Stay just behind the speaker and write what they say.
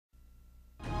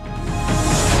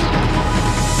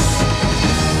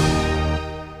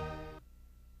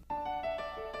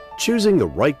Choosing the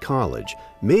right college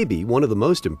may be one of the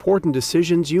most important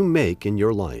decisions you make in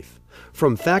your life.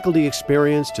 From faculty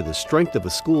experience to the strength of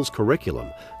a school's curriculum,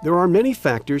 there are many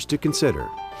factors to consider.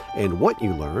 And what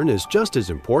you learn is just as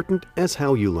important as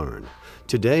how you learn.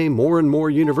 Today, more and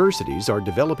more universities are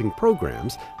developing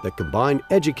programs that combine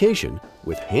education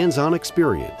with hands-on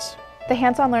experience. The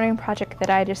hands-on learning project that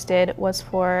I just did was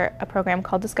for a program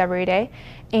called Discovery Day,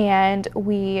 and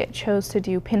we chose to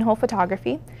do pinhole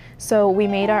photography. So we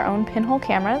made our own pinhole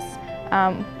cameras.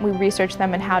 We researched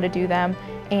them and how to do them,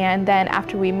 and then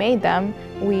after we made them,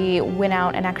 we went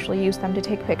out and actually used them to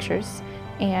take pictures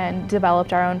and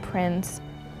developed our own prints.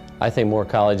 I think more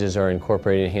colleges are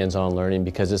incorporating hands-on learning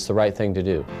because it's the right thing to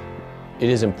do. It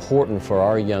is important for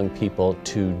our young people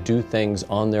to do things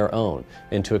on their own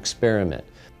and to experiment.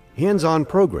 Hands-on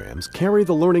programs carry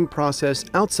the learning process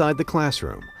outside the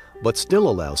classroom, but still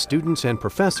allow students and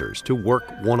professors to work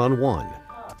one-on-one.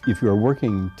 If you're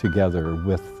working together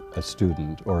with a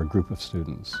student or a group of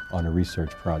students on a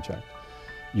research project,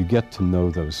 you get to know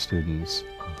those students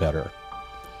better.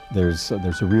 There's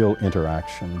a real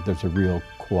interaction, there's a real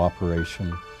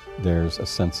cooperation, there's a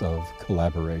sense of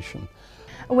collaboration.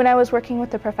 When I was working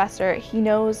with the professor, he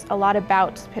knows a lot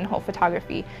about pinhole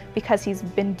photography because he's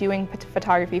been doing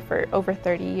photography for over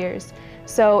 30 years.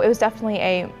 So it was definitely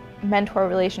a mentor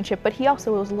relationship, but he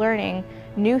also was learning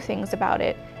new things about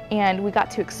it, and we got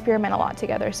to experiment a lot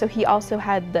together. So he also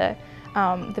had the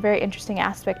very interesting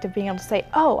aspect of being able to say,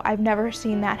 oh, I've never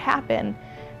seen that happen.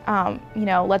 You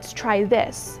know, let's try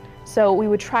this. So we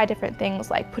would try different things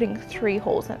like putting 3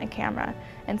 holes in a camera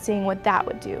and seeing what that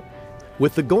would do.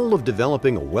 With the goal of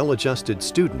developing a well-adjusted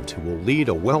student who will lead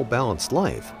a well-balanced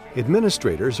life,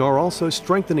 administrators are also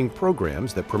strengthening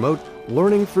programs that promote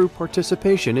learning through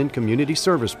participation in community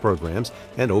service programs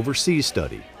and overseas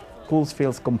study. Schools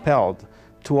feel compelled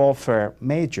to offer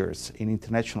majors in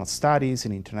international studies,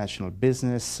 in international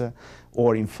business,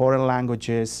 or in foreign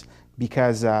languages,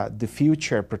 because the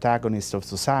future protagonists of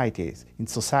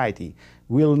society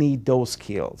will need those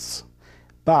skills.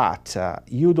 But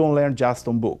you don't learn just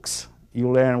on books. You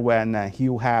learn when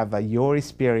you have your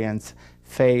experience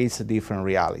face different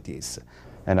realities.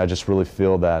 And I just really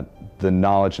feel that the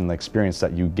knowledge and the experience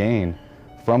that you gain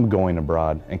from going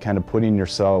abroad and kind of putting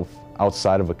yourself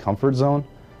outside of a comfort zone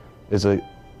is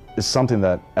something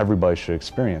that everybody should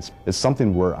experience. It's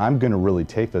something where I'm going to really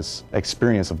take this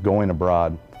experience of going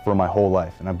abroad for my whole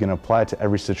life, and I'm going to apply it to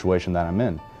every situation that I'm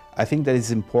in. I think that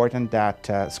it's important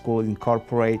that schools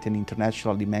incorporate an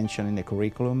international dimension in the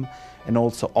curriculum and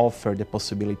also offer the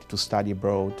possibility to study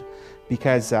abroad,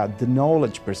 because the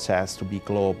knowledge process to be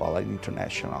global and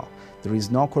international. There is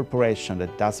no corporation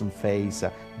that doesn't face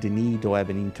the need to have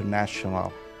an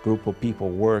international group of people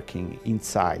working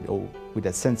inside or with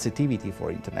a sensitivity for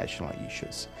international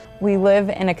issues. We live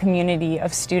in a community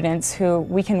of students who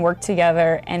we can work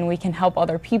together and we can help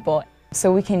other people.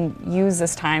 So we can use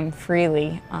this time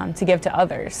freely to give to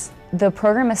others. The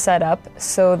program is set up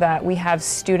so that we have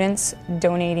students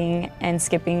donating and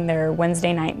skipping their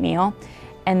Wednesday night meal,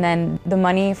 and then the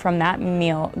money from that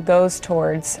meal goes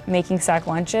towards making sack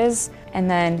lunches, and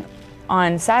then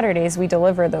on Saturdays we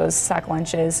deliver those sack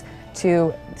lunches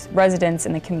to residents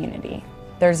in the community.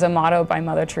 There's a motto by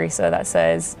Mother Teresa that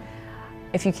says,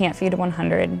 if you can't feed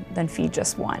 100, then feed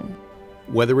just 1.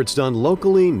 Whether it's done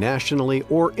locally, nationally,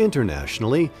 or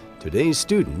internationally, today's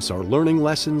students are learning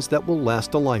lessons that will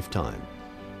last a lifetime.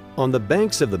 On the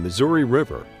banks of the Missouri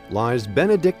River lies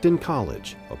Benedictine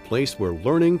College, a place where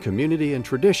learning, community, and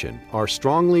tradition are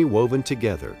strongly woven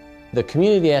together. The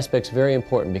community aspect is very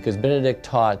important because Benedict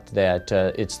taught that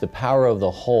it's the power of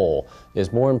the whole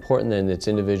is more important than its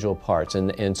individual parts.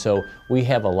 And so we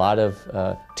have a lot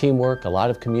of teamwork, a lot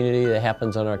of community that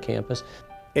happens on our campus.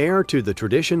 Heir to the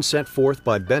tradition set forth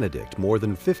by Benedict more than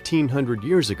 1,500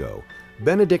 years ago,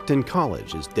 Benedictine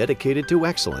College is dedicated to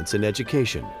excellence in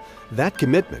education. That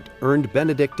commitment earned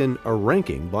Benedictine a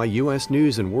ranking by U.S.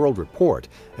 News and World Report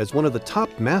as one of the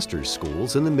top master's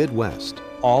schools in the Midwest.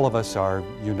 All of us are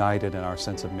united in our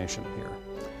sense of mission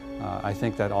here. I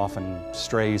think that often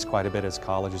strays quite a bit as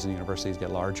colleges and universities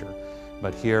get larger.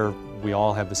 But here we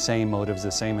all have the same motives, the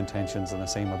same intentions, and the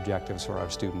same objectives for our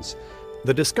students.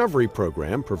 The Discovery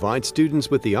program provides students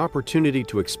with the opportunity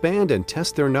to expand and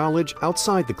test their knowledge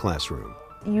outside the classroom.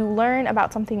 You learn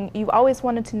about something you've always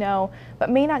wanted to know,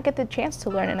 but may not get the chance to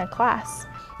learn in a class.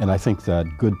 And I think that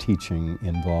good teaching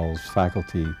involves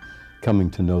faculty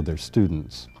coming to know their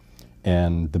students.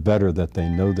 And the better that they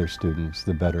know their students,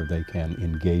 the better they can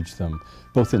engage them,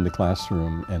 both in the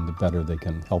classroom and the better they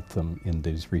can help them in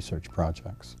these research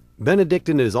projects.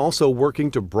 Benedictine is also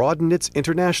working to broaden its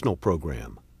international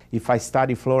program. if I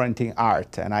study Florentine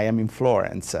art and I am in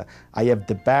Florence, I have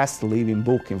the best living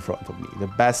book in front of me, the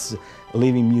best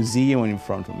living museum in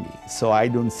front of me. So I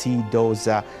don't see those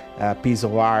pieces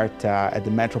of art at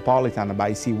the Metropolitan, but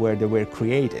I see where they were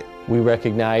created. We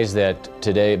recognize that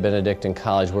today at Benedictine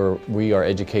College we are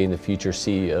educating the future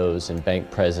CEOs and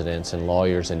bank presidents and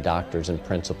lawyers and doctors and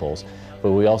principals,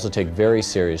 but we also take very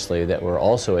seriously that we're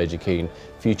also educating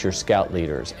future scout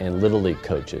leaders and Little League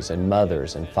coaches and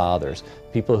mothers and fathers,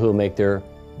 people who will make their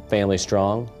families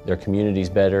strong, their communities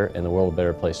better, and the world a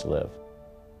better place to live.